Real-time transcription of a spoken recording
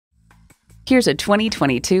Here's a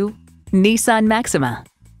 2022 Nissan Maxima.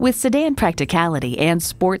 With sedan practicality and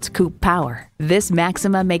sports coupe power, this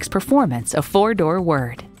Maxima makes performance a four-door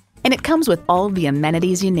word. And it comes with all the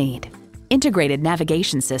amenities you need. Integrated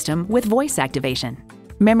navigation system with voice activation,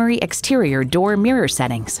 memory exterior door mirror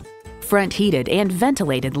settings, front heated and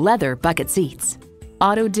ventilated leather bucket seats,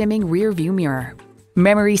 auto-dimming rear view mirror,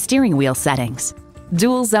 memory steering wheel settings,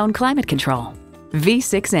 dual zone climate control,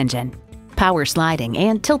 V6 engine, power sliding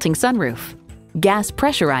and tilting sunroof, gas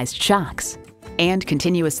pressurized shocks, and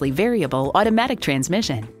continuously variable automatic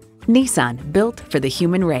transmission. Nissan, built for the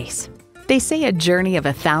human race. They say a journey of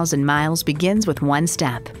 1,000 miles begins with one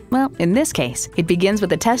step. Well, in this case, it begins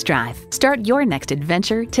with a test drive. Start your next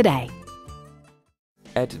adventure today.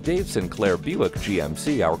 At Dave Sinclair Buick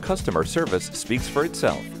GMC, our customer service speaks for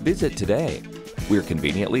itself. Visit today. We're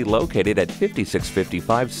conveniently located at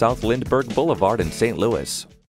 5655 South Lindbergh Boulevard in St. Louis.